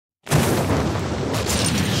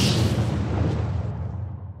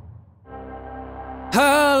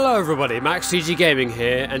Hello everybody, MaxCG Gaming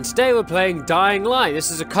here, and today we're playing Dying Light.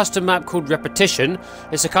 This is a custom map called Repetition.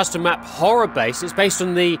 It's a custom map horror based. It's based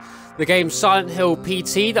on the game Silent Hill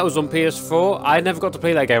PT that was on PS4. I never got to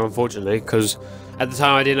play that game unfortunately, because at the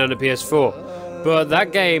time I didn't own a PS4. But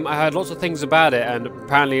that game, I heard lots of things about it, and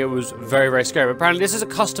apparently it was very, very scary. But apparently this is a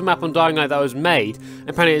custom map on Dying Light that was made, and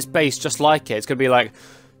apparently it's based just like it. It's going to be like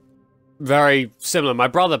very similar. My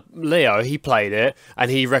brother Leo, he played it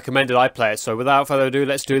and he recommended I play it, so without further ado,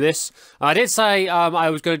 let's do this. I did say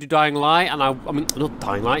I was going to do Dying Light, and I mean not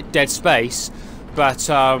Dying Light, Dead Space, but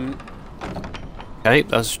okay,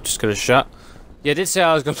 that's just going to shut. Yeah, I did say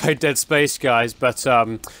I was going to play Dead Space, guys, but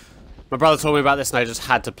my brother told me about this and I just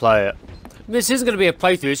had to play it. This isn't going to be a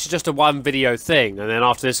playthrough, it's just a one video thing, and then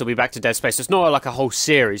after this it'll be back to Dead Space. It's not like a whole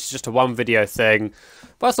series, it's just a one video thing.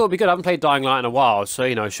 But I thought it'd be good. I haven't played Dying Light in a while, so,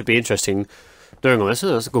 you know, it should be interesting doing all this. Oh,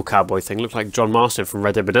 that's a cool cowboy thing. Looks like John Marston from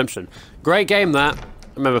Red Dead Redemption. Great game, that. I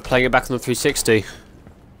remember playing it back on the 360.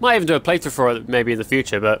 Might even do a playthrough for it maybe in the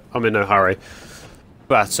future, but I'm in no hurry.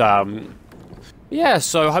 But, yeah,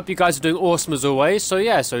 so I hope you guys are doing awesome as always. So,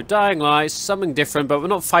 yeah, so Dying Light, something different, but we're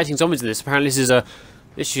not fighting zombies in this. Apparently this is a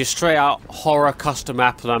straight out horror custom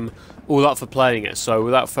map, and I'm all up for playing it. So,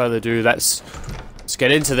 without further ado, let's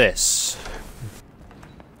get into this.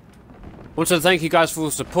 I want to thank you guys for all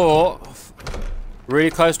the support. Really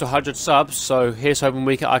close to 100 subs, so here's hoping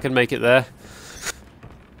I can make it there.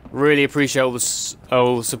 Really appreciate all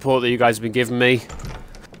the support that you guys have been giving me.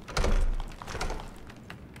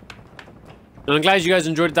 And I'm glad you guys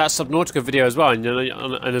enjoyed that Subnautica video as well. And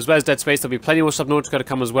as well as Dead Space, there'll be plenty more Subnautica to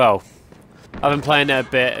come as well. I've been playing it a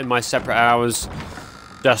bit in my separate hours.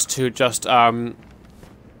 Oh,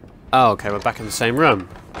 okay, we're back in the same room.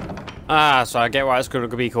 Ah, so I get why it's going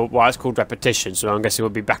to be called, why it's called Repetition. So I'm guessing we'll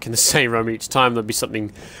be back in the same room each time. There'll be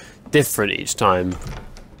something different each time.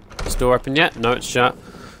 Is the door open yet? No, it's shut.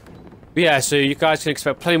 But yeah, so you guys can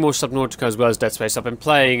expect plenty more Subnautica as well as Dead Space. I've been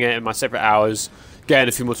playing it in my separate hours, getting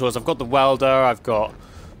a few more tools. I've got the welder, I've got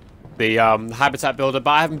the habitat builder,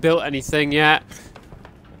 but I haven't built anything yet.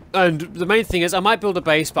 And the main thing is, I might build a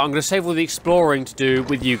base, but I'm going to save all the exploring to do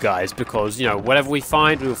with you guys, because, you know, whatever we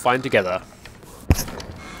find, we will find together.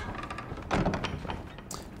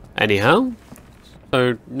 Anyhow,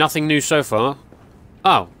 so nothing new so far.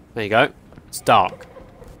 Oh, there you go. It's dark.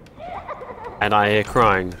 And I hear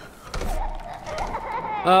crying.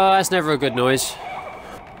 That's never a good noise.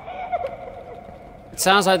 It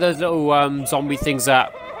sounds like those little zombie things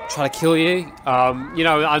that try to kill you. You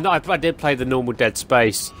know, I did play the normal Dead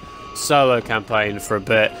Space solo campaign for a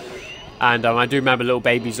bit. And I do remember little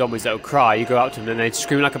baby zombies that would cry. You go up to them and they'd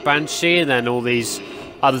scream like a banshee, and then all these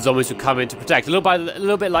other zombies would come in to protect. A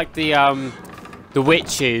little bit like the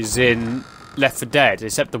witches in Left 4 Dead,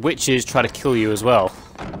 except the witches try to kill you as well.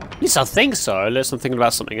 At least I think so, unless I'm thinking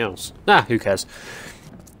about something else. Nah, who cares?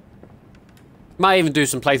 Might even do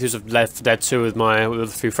some playthroughs of Left 4 Dead 2 with a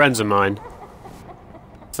few friends of mine.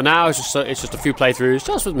 For now, it's just a few playthroughs,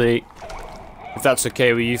 just with me. If that's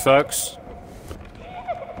okay with you folks.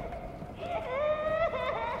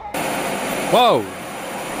 Whoa!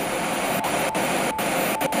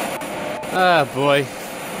 Ah, boy.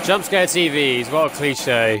 Jump scare TVs, what a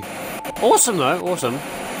cliche. Awesome, though, awesome.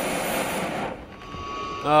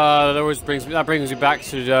 That brings me back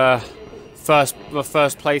to the first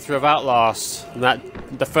playthrough of Outlast. And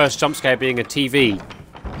the first jump scare being a TV.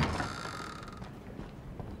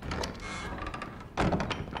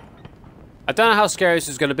 I don't know how scary this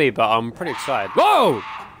is going to be, but I'm pretty excited. Whoa!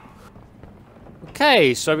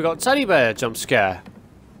 Okay, so we got Teddy Bear jump scare.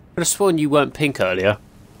 I could have sworn you weren't pink earlier.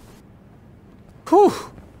 Whew!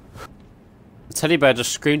 The teddy bear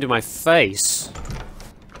just screamed in my face.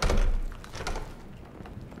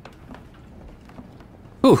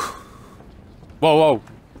 Whew! Whoa, whoa!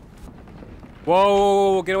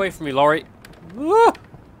 Whoa! Get away from me, Laurie! Ah!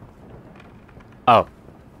 Oh.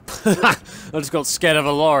 I just got scared of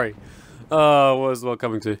a lorry. Oh, what was the world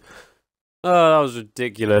coming to? Oh, that was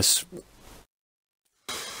ridiculous.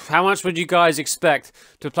 How much would you guys expect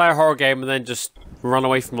to play a horror game and then just run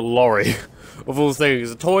away from a lorry? Of all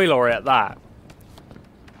things, a toy lorry at that.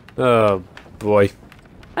 Oh, boy.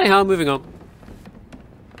 Anyhow, moving on.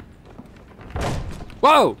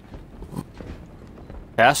 Whoa! Okay,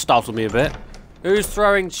 that startled me a bit. Who's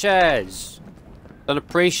throwing chairs? Don't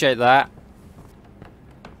appreciate that.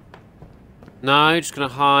 No, just gonna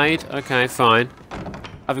hide. Okay, fine.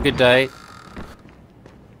 Have a good day.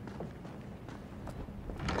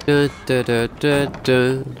 Da, da, da, da,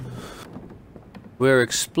 da. We're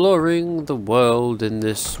exploring the world in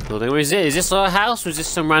this building. Where is it? Is this our house, or is this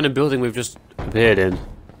some random building we've just appeared in?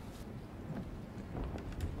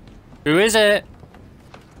 Who is it?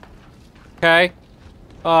 Okay.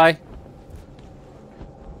 Bye.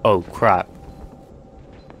 Oh, crap.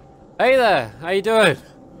 Hey there, how you doing?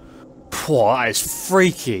 Whoa, that is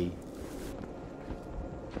freaky.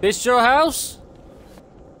 This your house?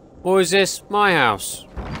 Or is this my house?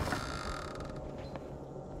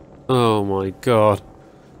 Oh my god.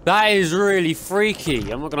 That is really freaky,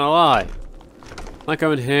 I'm not gonna lie. I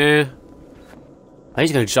go in here. I think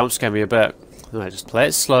he's gonna jump scare me a bit. Alright, just play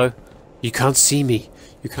it slow. You can't see me.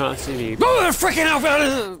 You can't see me. Oh, freaking out!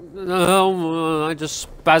 Oh, I just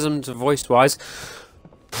spasmed voice-wise.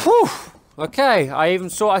 Whew. Okay, I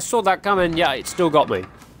saw that coming. Yeah, it still got me.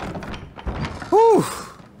 Whew.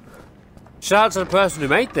 Shout out to the person who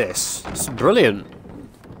made this. It's brilliant.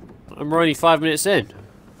 I'm only 5 minutes in.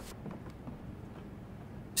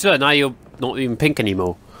 So now you're not even pink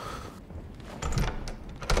anymore.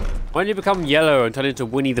 Why don't you become yellow and turn into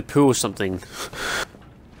Winnie the Pooh or something?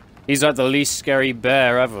 He's like the least scary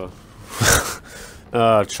bear ever.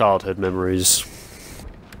 Childhood memories.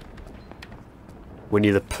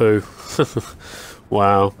 Winnie the Pooh.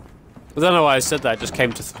 Wow. I don't know why I said that. It just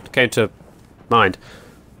came to mind.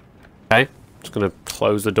 Okay, just gonna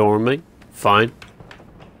close the door on me. Fine.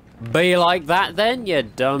 Be like that then, you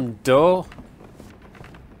dumb door.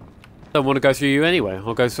 Don't want to go through you anyway.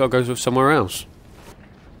 I'll go somewhere else.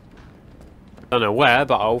 Don't know where,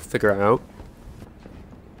 but I'll figure it out.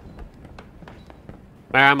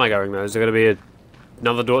 Where am I going though? Is there going to be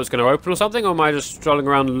another door that's going to open or something? Or am I just strolling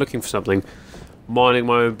around looking for something? Minding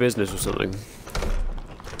my own business or something?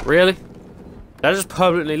 Really? That is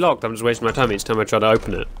permanently locked. I'm just wasting my time each time I try to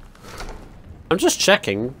open it. I'm just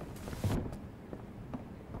checking.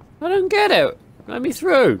 I don't get it. Let me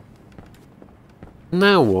through.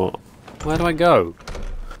 Now what? Where do I go?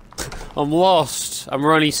 I'm lost. I'm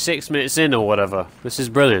only 6 minutes in or whatever. This is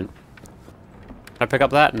brilliant. Can I pick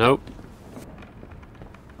up that? Nope.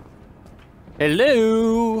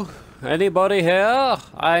 Hello? Anybody here?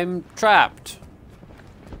 I'm trapped.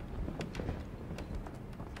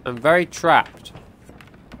 I'm very trapped.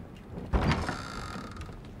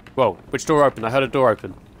 Whoa, which door opened? I heard a door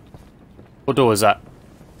open. What door was that?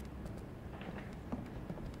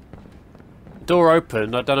 Door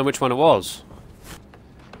opened, I don't know which one it was.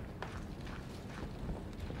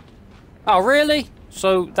 Oh, really?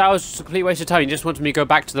 So that was a complete waste of time. You just wanted me to go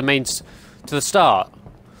back to the start.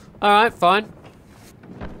 Alright, fine.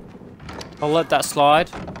 I'll let that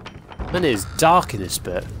slide. And it is dark in this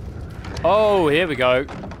bit. Oh, here we go.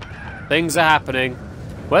 Things are happening.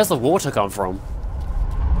 Where's the water come from?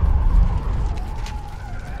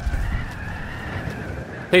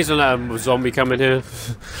 Please don't let a zombie come in here.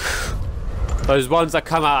 Those ones that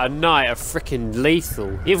come out at night are freaking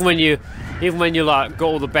lethal. Even when you like got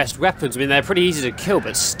all the best weapons, I mean they're pretty easy to kill,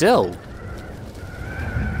 but still.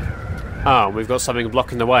 Oh, we've got something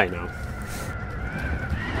blocking the way now.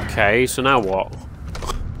 Okay, so now what?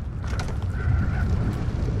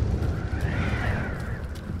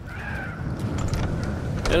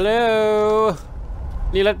 Hello?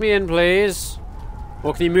 Can you let me in, please?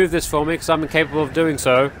 Or can you move this for me, because I'm incapable of doing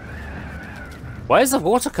so? Where does the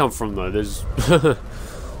water come from, though? There's...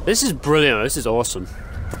 This is brilliant. This is awesome.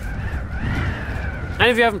 And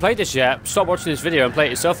if you haven't played this yet, stop watching this video and play it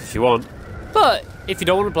yourself if you want. But if you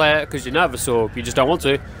don't want to play it because you're nervous or you just don't want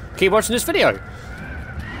to, keep watching this video.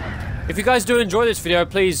 If you guys do enjoy this video,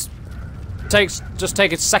 please just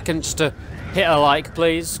take a second to hit a like,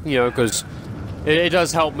 please. You know, because it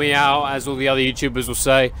does help me out, as all the other YouTubers will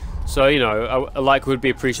say. So, you know, a like would be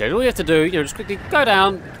appreciated. All you have to do, you know, just quickly go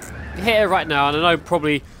down, hit it right now. And I know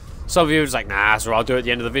probably some of you are just like, nah, so I'll do it at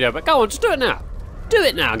the end of the video. But go on, just do it now. Do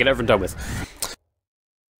it now and get everything done with.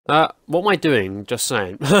 What am I doing? Just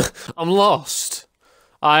saying. I'm lost.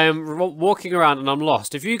 I am walking around and I'm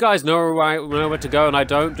lost. If you guys know where to go and I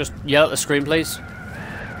don't, just yell at the screen, please.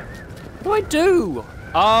 What do I do?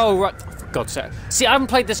 Oh, right. For God's sake. See, I haven't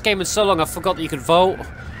played this game in so long, I forgot that you could vote.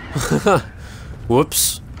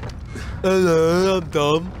 Whoops. Hello, I'm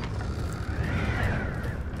dumb.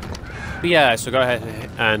 But yeah, so go ahead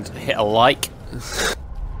and hit a like.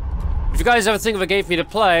 If you guys ever think of a game for me to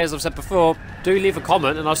play, as I've said before, do leave a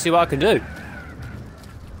comment and I'll see what I can do.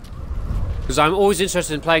 Because I'm always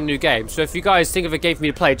interested in playing new games, so if you guys think of a game for me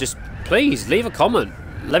to play, just please leave a comment.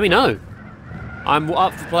 Let me know. I'm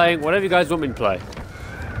up for playing whatever you guys want me to play.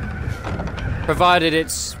 Provided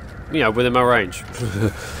it's, you know, within my range.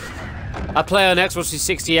 I play on Xbox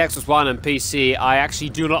 360, Xbox One and PC. I actually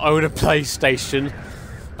do not own a PlayStation.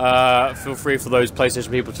 Feel free for those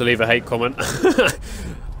PlayStation people to leave a hate comment.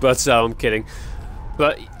 But I'm kidding.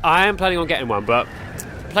 But I am planning on getting one, but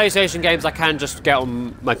PlayStation games I can just get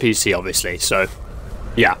on my PC, obviously, so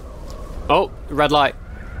yeah. Oh, red light.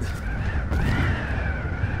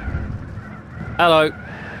 Hello.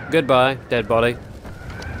 Goodbye, dead body.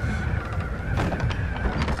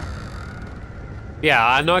 Yeah,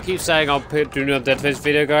 I know I keep saying I'll do another Dead Space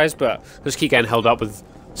video, guys, but I just keep getting held up with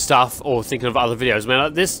stuff or thinking of other videos.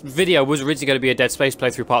 Man, this video was originally going to be a Dead Space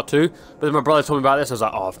playthrough part 2, but then my brother told me about this, I was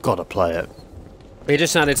like, oh, I've got to play it. It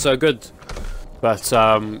just sounded so good. But,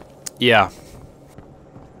 yeah.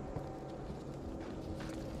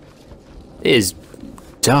 It is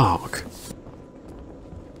dark.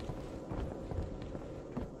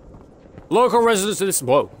 Local residents of this...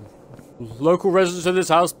 Whoa. Local residents of this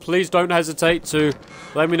house, please don't hesitate to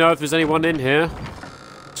let me know if there's anyone in here,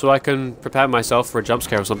 so I can prepare myself for a jump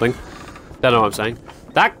scare or something. Don't know what I'm saying.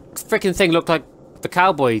 That freaking thing looked like the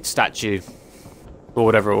cowboy statue, or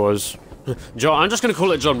whatever it was. John, I'm just gonna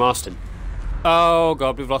call it John Marston. Oh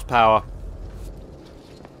god, we've lost power.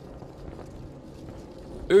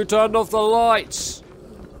 Who turned off the lights?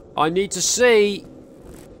 I need to see.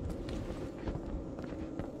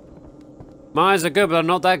 My eyes are good, but I'm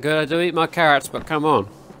not that good. I do eat my carrots, but come on.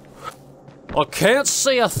 I can't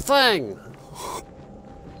see a thing!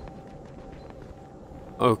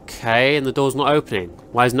 Okay, and the door's not opening.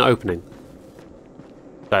 Why isn't it opening?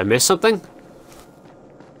 Did I miss something?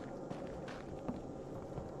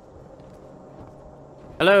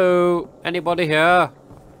 Hello? Anybody here?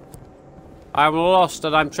 I'm lost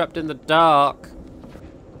and I'm trapped in the dark.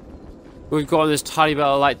 We've got this tiny bit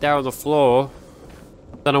of light there on the floor.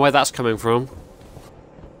 Don't know where that's coming from.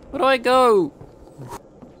 Where do I go?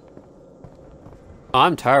 Oh,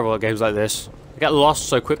 I'm terrible at games like this. I get lost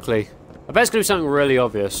so quickly. I bet it's gonna be something really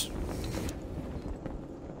obvious.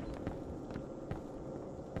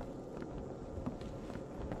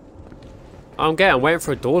 I'm waiting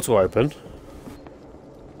for a door to open.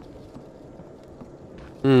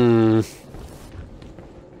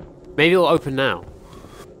 Maybe it'll open now.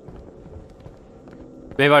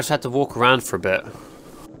 Maybe I just had to walk around for a bit.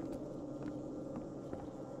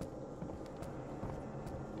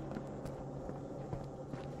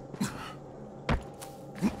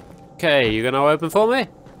 Okay, you gonna open for me?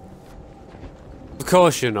 Of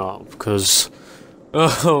course you're not, because...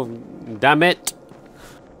 Oh, damn it.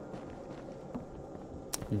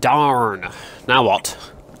 Darn. Now what?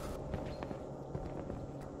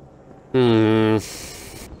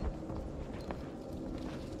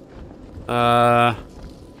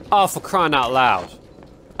 Oh, for crying out loud.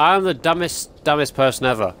 I'm the dumbest person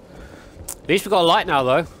ever. At least we've got a light now,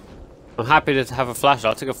 though. I'm happy to have a flashlight.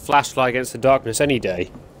 I'll take a flashlight against the darkness any day.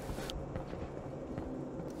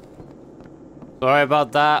 Sorry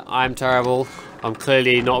about that. I'm terrible. I'm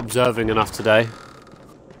clearly not observing enough today.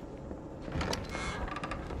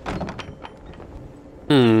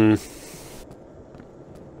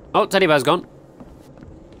 Oh, teddy bear's gone.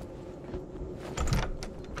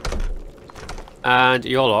 And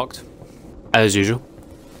you're locked, as usual.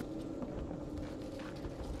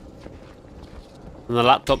 And the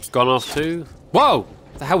laptop's gone off too. Whoa!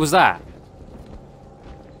 The hell was that?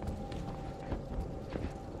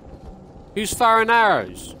 Who's firing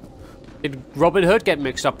arrows? Did Robin Hood get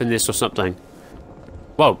mixed up in this or something?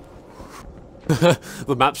 Whoa.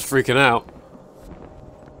 The map's freaking out.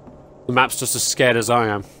 The map's just as scared as I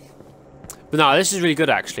am. But no, this is really good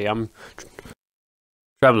actually. I'm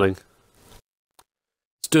trembling.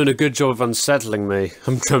 It's doing a good job of unsettling me.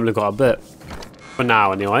 I'm trembling quite a bit. For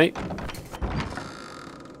now, anyway.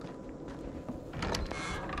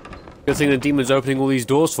 Good thing the demon's opening all these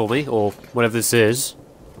doors for me, or whatever this is.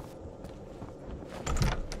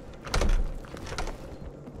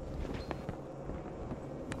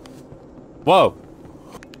 Whoa!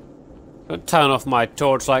 Don't turn off my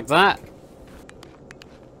torch like that.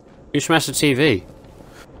 You smashed the TV.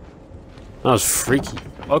 That was freaky.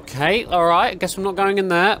 Okay, alright, I guess I'm not going in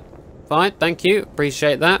there. Fine, thank you,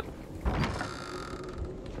 appreciate that.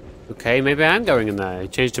 Okay, maybe I am going in there. You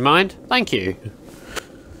changed your mind? Thank you.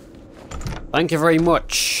 Thank you very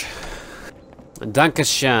much.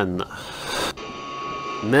 Dankeschön.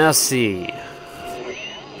 Merci.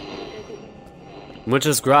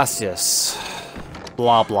 Muchas gracias.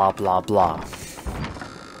 Blah, blah, blah, blah.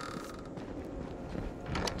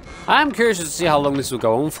 I'm curious to see how long this will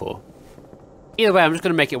go on for. Either way, I'm just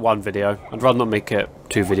going to make it one video. I'd rather not make it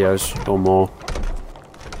 2 videos or more.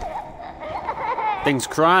 Thing's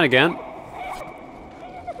crying again.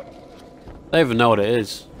 I don't even know what it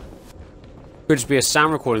is. Could just be a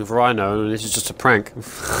sound recording for all I know, and this is just a prank.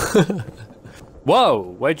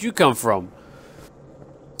 Whoa, where'd you come from?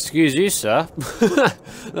 Excuse you, sir.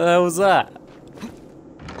 What the hell was that?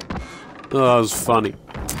 Oh, that was funny.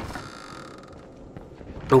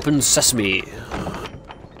 Open sesame.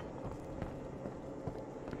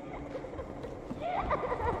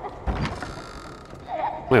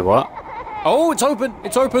 Wait, what? Oh, it's open!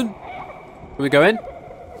 It's open! Can we go in?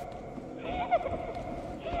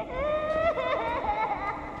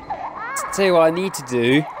 Tell you what I need to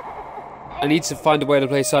do. I need to find a way to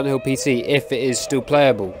play Silent Hill PT if it is still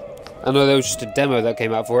playable. I know there was just a demo that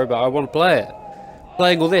came out for it, but I want to play it.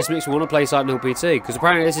 Playing all this makes me want to play Silent Hill PT, because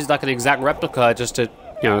apparently this is like an exact replica, just a,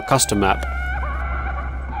 you know, a custom map.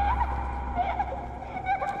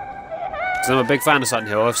 Because I'm a big fan of Silent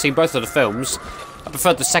Hill. I've seen both of the films. I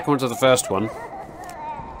preferred the second one to the first one.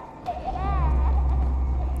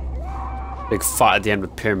 Big fight at the end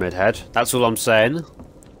with Pyramid Head. That's all I'm saying.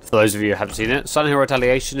 For those of you who haven't seen it, Silent Hill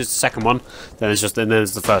Retaliation is the second one. Then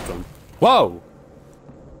there's the third one. Whoa!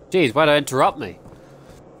 Jeez, why'd I interrupt me?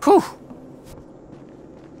 Whew!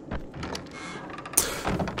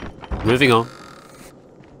 Moving on.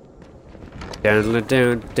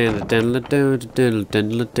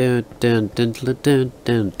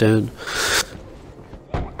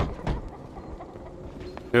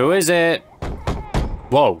 Who is it?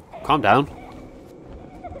 Whoa, calm down.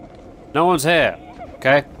 No one's here,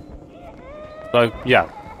 okay? So, yeah.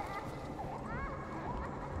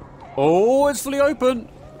 Oh, it's fully open!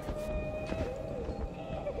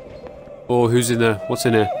 Oh, who's in there? What's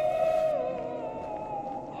in here?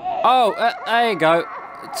 Oh, there you go.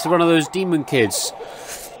 It's one of those demon kids.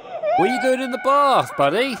 What are you doing in the bath,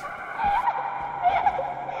 buddy?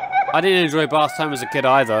 I didn't enjoy bath time as a kid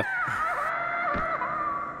either.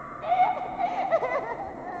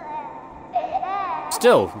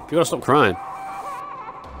 Still, you gotta stop crying.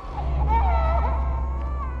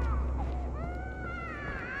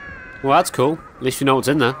 Well, that's cool. At least you know what's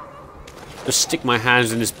in there. Just stick my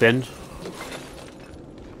hands in this bin.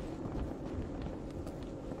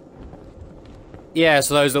 Yeah,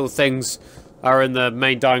 so those little things are in the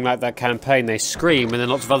main Dying Like That campaign. They scream and then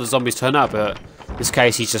lots of other zombies turn up, but in this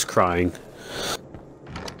case he's just crying.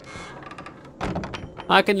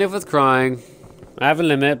 I can live with crying. I have a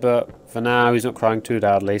limit, but for now he's not crying too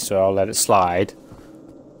loudly, so I'll let it slide.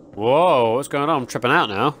 Whoa, what's going on? I'm tripping out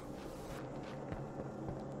now.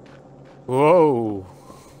 Whoa.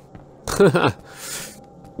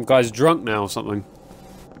 Some guy's drunk now or something.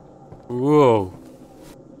 Whoa.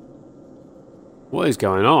 What is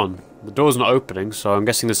going on? The door's not opening, so I'm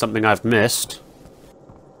guessing there's something I've missed.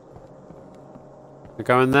 Can I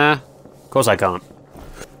go in there? Of course I can't.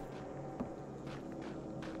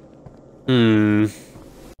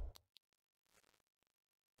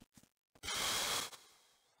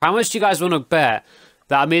 How much do you guys want to bet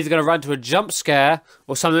that I'm either going to run to a jump scare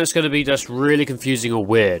or something that's going to be just really confusing or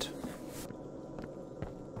weird?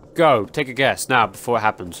 Go, take a guess now before it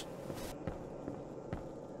happens.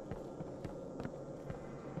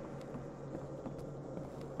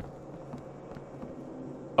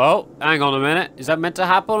 Oh, hang on a minute. Is that meant to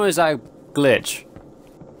happen or is that a glitch?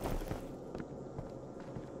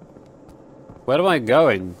 Where am I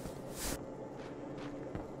going?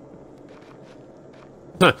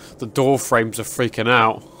 The door frames are freaking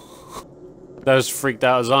out. They're as freaked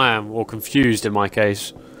out as I am, or confused in my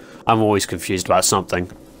case. I'm always confused about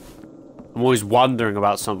something. I'm always wondering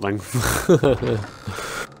about something.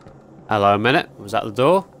 Hello, a minute. Was that the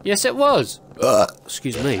door? Yes, it was.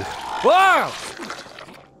 Excuse me. Whoa!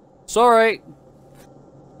 Sorry.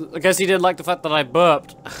 I guess he didn't like the fact that I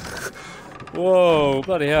burped. Whoa,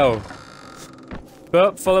 bloody hell.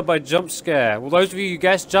 Burp followed by jump scare. Well, those of you who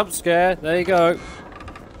guessed jump scare, there you go.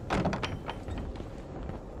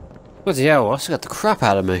 Bloody hell, I got the crap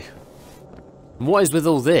out of me. And what is with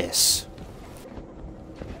all this?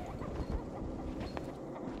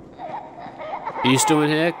 Are you still in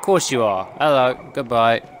here? Of course you are. Hello,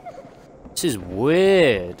 goodbye. This is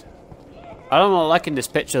weird. I'm not liking this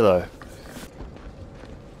picture though.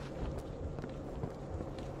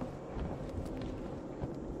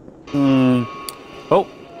 Oh,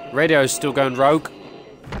 radio's still going rogue.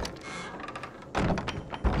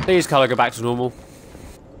 Please colour go back to normal.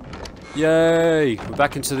 Yay! We're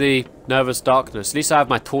back into the nervous darkness. At least I have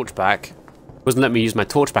my torch back. Wasn't letting me use my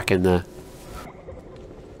torch back in there.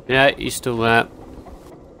 Yeah, he's still there.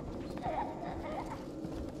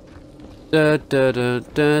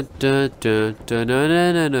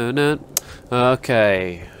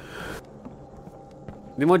 Okay.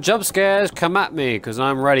 Any more jump scares? Come at me, because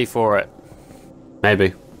I'm ready for it.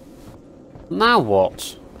 Maybe. Now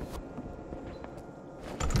what?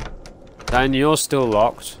 Dan, you're still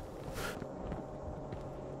locked.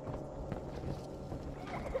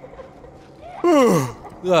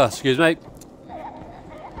 Excuse me.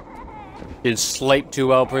 Didn't sleep too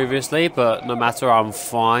well previously, but no matter, I'm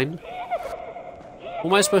fine. What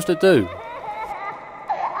am I supposed to do?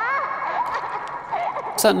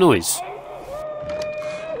 What's that noise?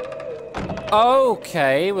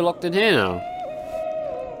 Okay, we're locked in here now.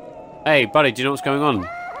 Hey, buddy, do you know what's going on?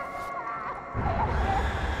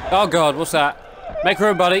 Oh god, what's that? Make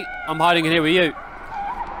room, buddy. I'm hiding in here with you.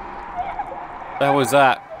 The hell was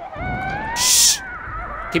that? Shh!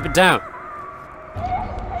 Keep it down.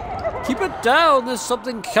 Keep it down, there's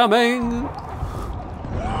something coming.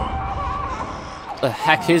 The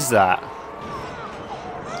heck is that?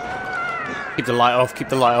 Keep the light off, keep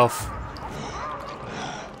the light off.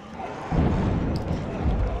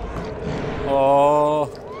 Oh.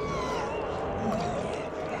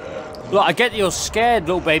 Look, I get that you're scared,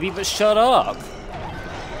 little baby, but shut up.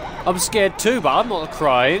 I'm scared too, but I'm not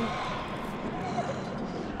crying.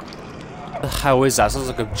 What the hell is that? Sounds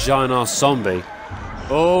like a giant ass zombie.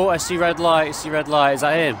 Oh, I see red light, I see red light. Is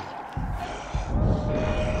that him?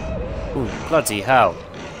 Ooh, bloody hell.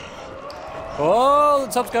 Oh,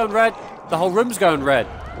 the top's going red. The whole room's going red.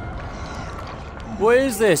 What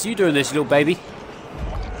is this? You doing this, you little baby?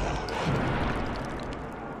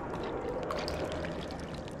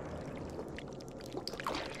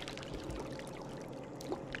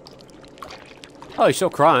 Oh, you're still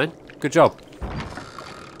crying. Good job.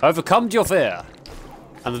 Overcome your fear.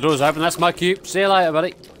 And the door's open. That's my cue. See you later,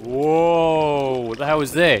 buddy. Whoa. What the hell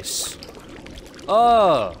is this?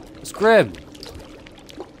 Oh, it's grim.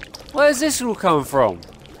 Where's this all coming from?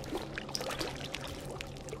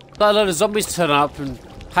 Like a load of zombies turned up and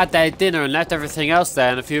had their dinner and left everything else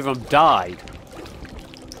there, and a few of them died.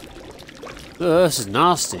 Ugh, this is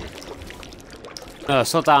nasty.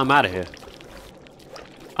 Sort that, I'm out of here.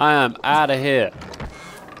 I am out of here.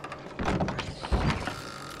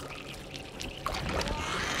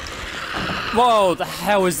 Whoa, the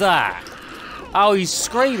hell is that? Oh, he's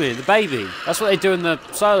screaming, the baby. That's what they do in the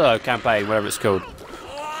solo campaign, whatever it's called.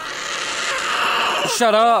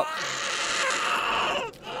 Shut up.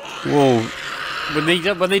 Whoa. When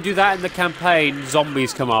they do that in the campaign,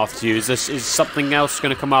 zombies come after you. Is something else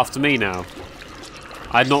going to come after me now?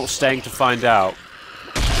 I'm not staying to find out.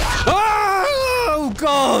 Oh,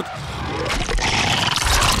 God!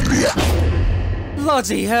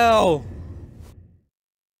 Bloody hell!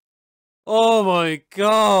 Oh my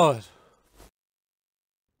god!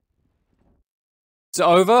 Is it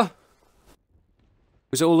over?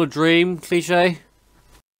 Was it all a dream, cliche?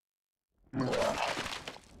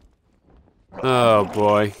 Oh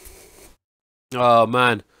boy. Oh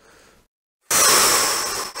man.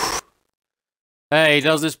 Hey,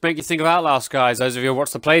 doesn't this make you think of Outlast, guys? Those of you who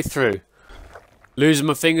watched the playthrough. Losing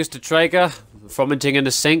my fingers to Traeger, vomiting in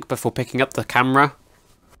the sink before picking up the camera.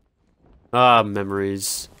 Ah,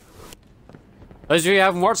 memories. Those of you who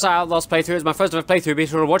haven't watched that Outlast playthrough, it's my first ever playthrough. Be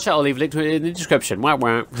sure to watch it. I'll leave a link to it in the description. Wow,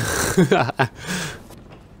 wow.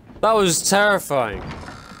 That was terrifying.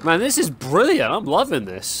 Man, this is brilliant. I'm loving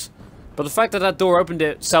this. But the fact that that door opened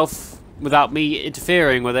itself without me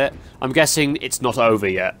interfering with it, I'm guessing it's not over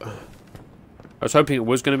yet. I was hoping it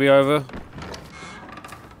was going to be over.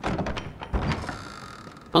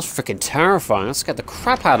 That was freaking terrifying. That scared the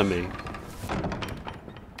crap out of me.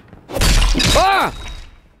 Ah!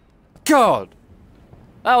 God!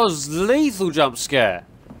 That was lethal jump scare.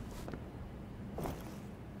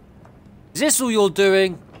 Is this all you're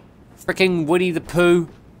doing? Freaking Winnie the Pooh,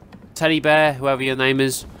 Teddy Bear, whoever your name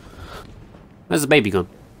is. Where's the baby gone?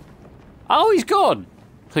 Oh, he's gone.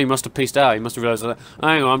 He must have pieced out. He must have realised that.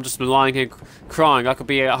 Hang on, I'm just lying here crying. I could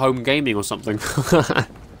be at home gaming or something.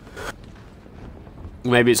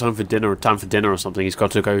 Maybe it's time for dinner or something. He's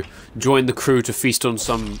got to go join the crew to feast on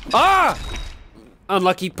some... Ah!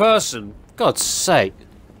 Unlucky person. God's sake.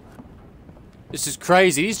 This is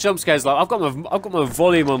crazy. These jump scares, like I've got my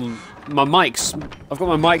volume on my mics. I've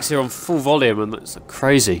got my mics here on full volume, and it's like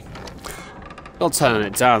crazy. Not turning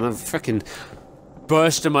it down. I'm freaking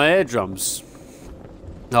bursting my eardrums.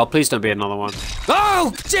 Oh, please don't be another one.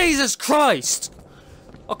 Oh, Jesus Christ!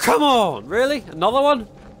 Oh, come on, really? Another one?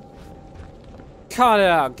 Cut it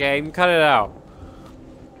out, game. Cut it out.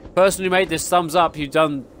 Person who made this, thumbs up. You've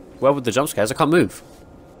done well with the jump scares. I can't move.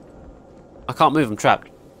 I can't move. I'm trapped.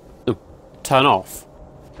 Turn off.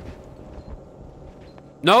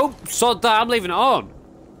 No, sod that. I'm leaving it on.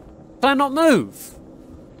 Can I not move?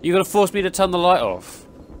 You're gonna force me to turn the light off.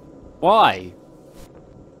 Why?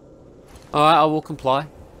 Alright, I will comply.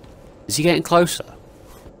 Is he getting closer?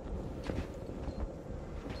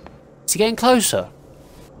 Is he getting closer?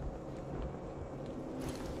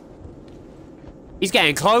 He's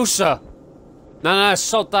getting closer! No,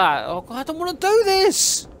 sod that. Oh, God, I don't want to do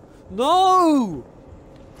this! No!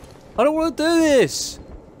 I don't want to do this!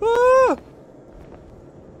 Ah!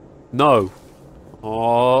 No.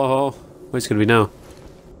 Oh, where's it going to be now?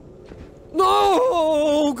 No!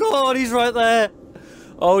 Oh, God, he's right there!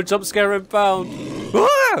 Oh, jump scare inbound.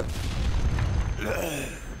 Ah!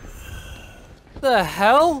 The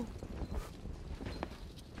hell?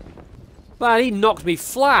 Man, he knocked me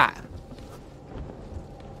flat.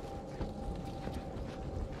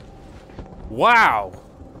 Wow.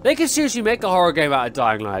 They could seriously make a horror game out of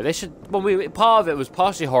Dying Light. They should. Well, part of it was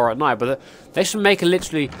partially horror at night, but they should make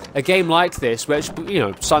literally a game like this, which, you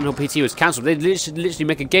know, Silent Hill PT was cancelled. They should literally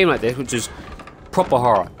make a game like this, which is proper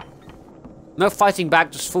horror. No fighting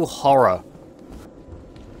back, just full horror.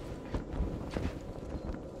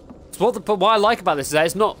 So what I like about this is that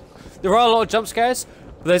it's not. There are a lot of jump scares,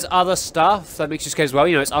 but there's other stuff that makes you scared as well.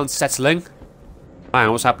 You know, it's unsettling. Hang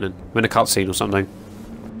on, what's happening? We're in a cutscene or something.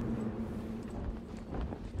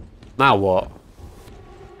 Now what?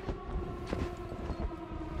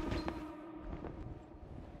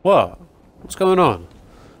 What? What's going on?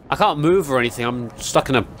 I can't move or anything. I'm stuck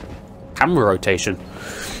in a camera rotation.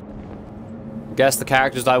 Guess the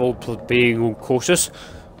characters that will being all cautious.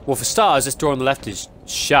 Well, for starters, this door on the left is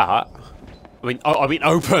shut. I mean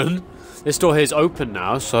open. This door here is open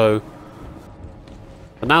now, so.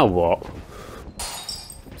 But now what?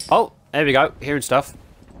 Oh, there we go. Hearing stuff.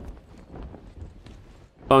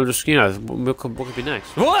 I'm just, you know, what could be next?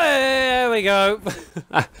 Whoa, there we go.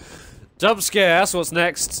 Jump scare, that's what's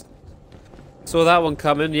next. Saw that one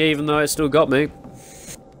coming, yeah, even though it still got me.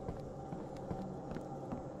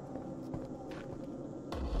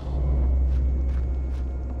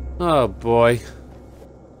 Oh boy.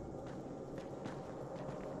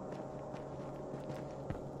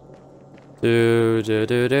 Do.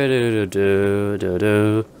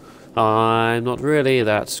 I'm not really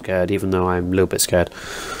that scared, even though I'm a little bit scared.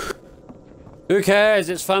 Who cares?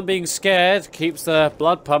 It's fun being scared. Keeps the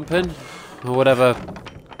blood pumping. Or whatever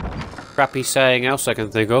crappy saying else I can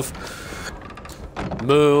think of.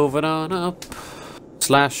 Moving on up.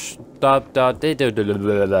 Slash. I don't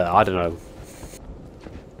know.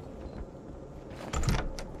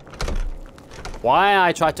 Why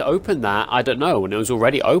I tried to open that, I don't know, when it was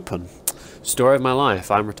already open. Story of my life,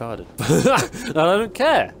 I'm retarded. I don't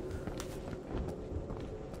care.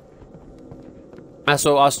 That's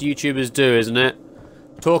what us YouTubers do, isn't it?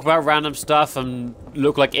 Talk about random stuff and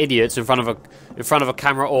look like idiots in front of a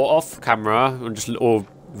camera or off camera, or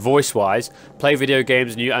voice-wise. Play video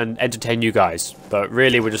games and entertain you guys. But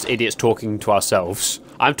really, we're just idiots talking to ourselves.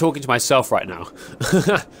 I'm talking to myself right now.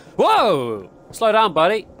 Whoa! Slow down,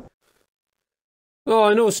 buddy. Oh,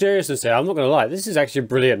 in all seriousness here, I'm not gonna lie. This is actually a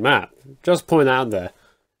brilliant map. Just point that out there.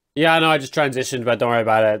 Yeah, I know I just transitioned, but don't worry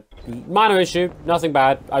about it. Minor issue, nothing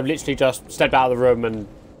bad. I've literally just stepped out of the room and,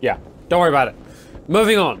 yeah, don't worry about it.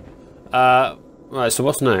 Moving on. Right, so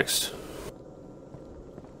what's next?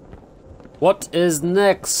 What is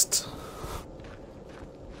next?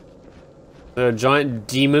 A giant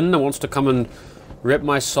demon that wants to come and rip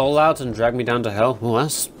my soul out and drag me down to hell? Well,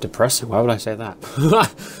 that's depressing. Why would I say that?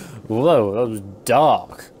 Whoa, that was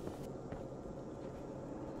dark.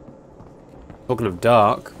 Talking of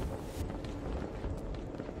dark.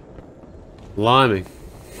 Blimey.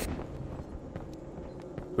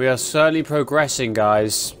 We are certainly progressing,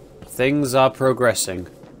 guys. Things are progressing.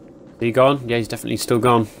 Is he gone? Yeah, he's definitely still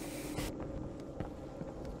gone.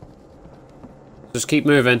 Just keep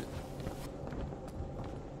moving.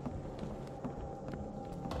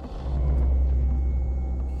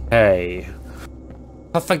 Hey.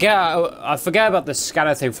 I forget about the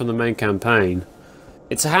scanner thing from the main campaign.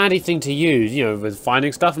 It's a handy thing to use, you know, with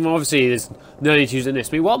finding stuff. And obviously, there's no need to use it in this.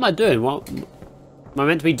 I mean, what am I doing? What am I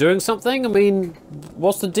meant to be doing something? I mean,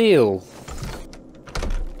 what's the deal?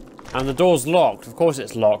 And the door's locked. Of course,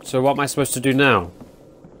 it's locked. So what am I supposed to do now?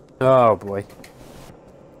 Oh boy.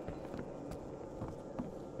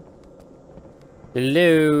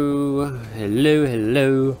 Hello, hello,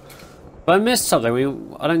 hello. But I missed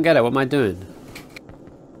something. I don't get it. What am I doing?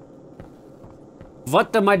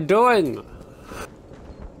 What am I doing?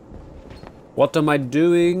 What am I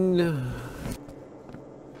doing?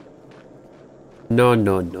 No,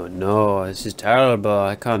 no, no, no. This is terrible.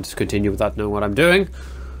 I can't continue without knowing what I'm doing.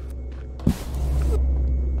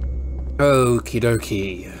 Okie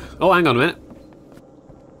dokie. Oh, hang on a minute.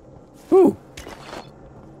 Ooh.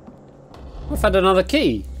 I've had another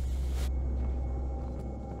key.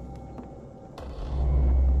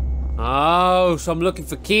 Oh, so I'm looking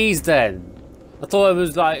for keys then. I thought it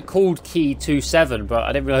was like called key 2-7, but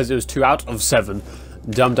I didn't realise it was 2 out of 7.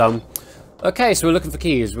 Dum dum. Okay, so we're looking for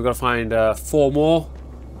keys. We've got to find 4 more.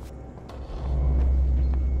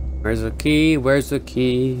 Where's the key? Where's the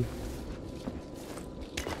key?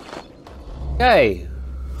 Okay.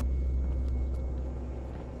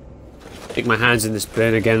 Stick my hands in this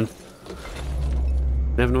bin again.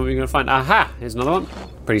 Never know what you're going to find. Aha! Here's another one.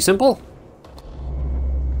 Pretty simple.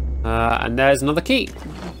 And there's another key.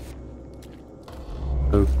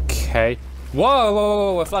 Okay. Whoa, whoa, whoa,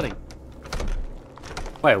 whoa, we're flooding.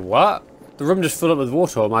 Wait, what? The room just filled up with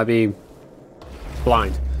water, or am I being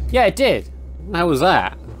blind? Yeah, it did. How was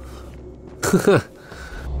that?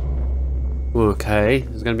 Okay,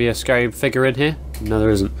 there's going to be a scary figure in here? No, there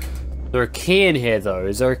isn't. Is there a key in here, though?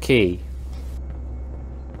 Is there a key?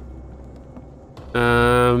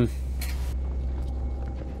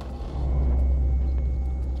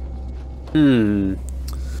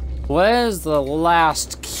 Where's the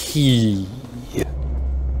last key?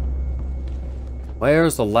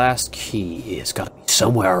 Where's the last key? It's gotta be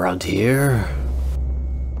somewhere around here.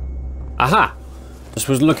 Aha! Just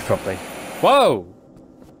wasn't looking properly. Whoa!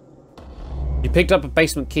 You picked up a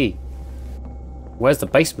basement key. Where's the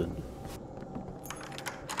basement?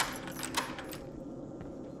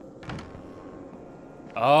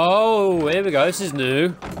 Oh, here we go. This is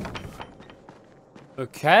new.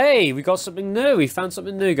 Okay, we got something new. We found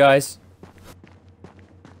something new, guys.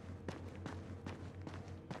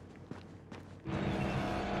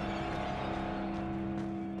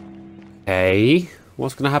 Okay,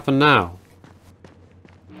 what's gonna happen now?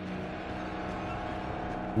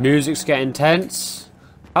 Music's getting tense.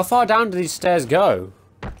 How far down do these stairs go?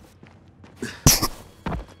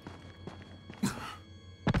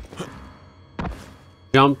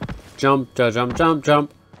 Jump, jump, jump, jump,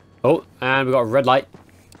 jump. Oh, and we got a red light.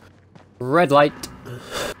 Red light.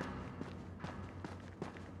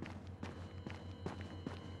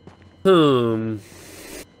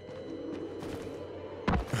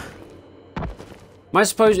 I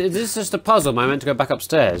suppose, is this just a puzzle? Am I meant to go back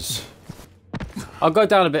upstairs? I'll go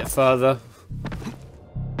down a bit further.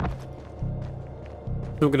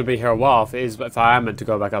 I'm going to be here a while if I am meant to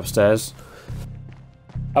go back upstairs.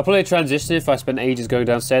 I'll probably transition if I spend ages going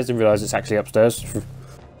downstairs and realise it's actually upstairs.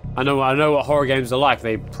 I know what horror games are like.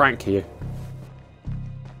 They prank you.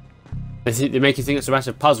 They make you think it's a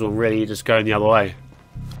massive puzzle and really you're just going the other way.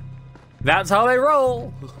 That's how they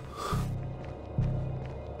roll!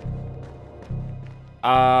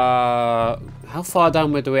 How far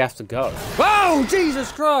down do we have to go? Oh,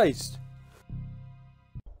 Jesus Christ!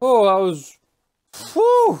 Oh, that was...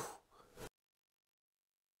 Whew!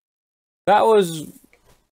 That was...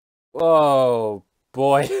 Oh,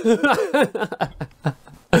 boy.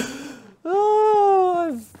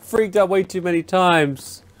 Oh, I've freaked out way too many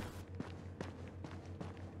times.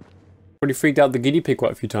 Already freaked out the guinea pig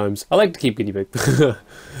quite a few times. I like to keep guinea pig.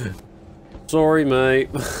 Sorry, mate.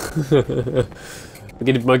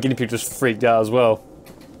 My guinea pig just freaked out as well.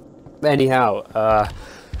 Anyhow,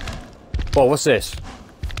 whoa, what's this?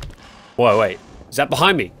 Whoa, wait. Is that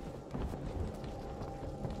behind me?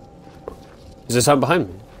 Is there something behind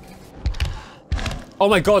me? Oh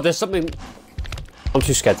my god, there's something... I'm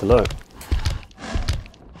too scared to look.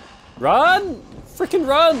 Run! Freaking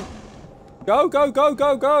run! Go, go, go,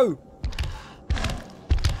 go, go!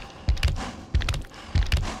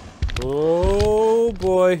 Oh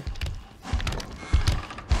boy.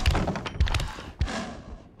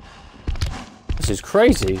 This is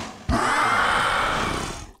crazy.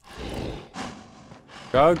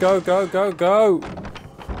 Go, go, go, go, go!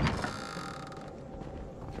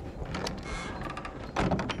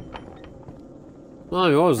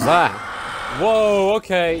 Oh, what was that? Whoa,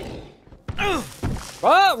 okay.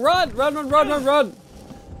 Ah, run, run, run, run, run, run!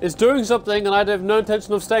 It's doing something and I have no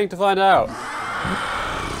intention of staying to find out.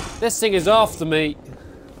 This thing is after me.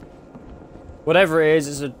 Whatever it is,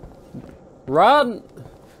 it's a... Run!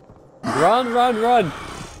 Run, run, run!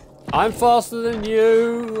 I'm faster than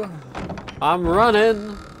you. I'm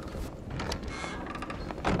running.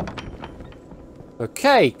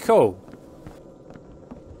 Okay, cool.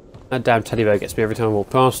 That damn teddy bear gets me every time I walk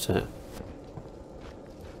past it.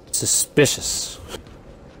 Suspicious.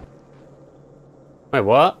 Wait,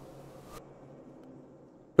 what?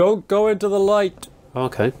 Don't go into the light.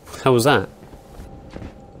 Okay, how was that?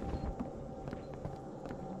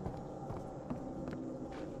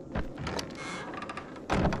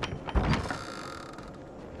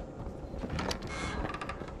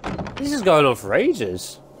 This is going on for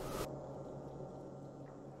ages.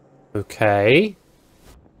 Okay.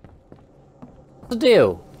 What's the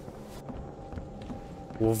deal?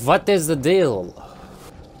 What is the deal?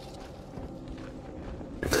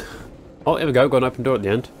 Oh, here we go. Got an open door at the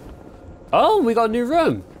end. Oh, we got a new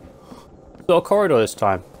room. Got a corridor this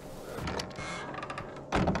time.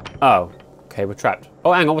 Oh, okay, we're trapped.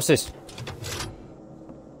 Oh, hang on, what's this?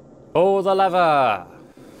 Oh, the lever.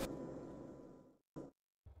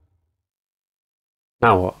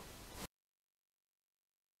 Now what?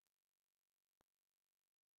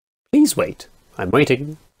 Please wait. I'm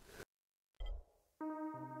waiting.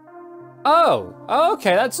 Oh,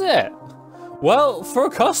 okay, that's it. Well, for a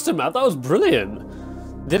custom map, that was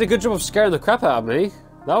brilliant. Did a good job of scaring the crap out of me.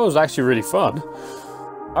 That was actually really fun.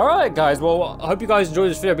 Alright guys, well, I hope you guys enjoyed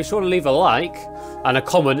this video. Be sure to leave a like and a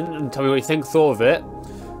comment and tell me what you thought of it.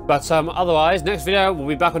 But otherwise, next video, we'll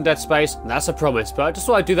be back on Dead Space, and that's a promise. But I just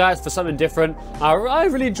thought I'd do that for something different. I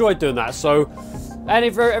really enjoyed doing that. So,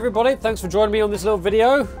 everybody, thanks for joining me on this little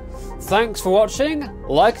video. Thanks for watching.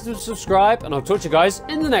 Like and subscribe, and I'll talk to you guys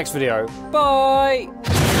in the next video. Bye!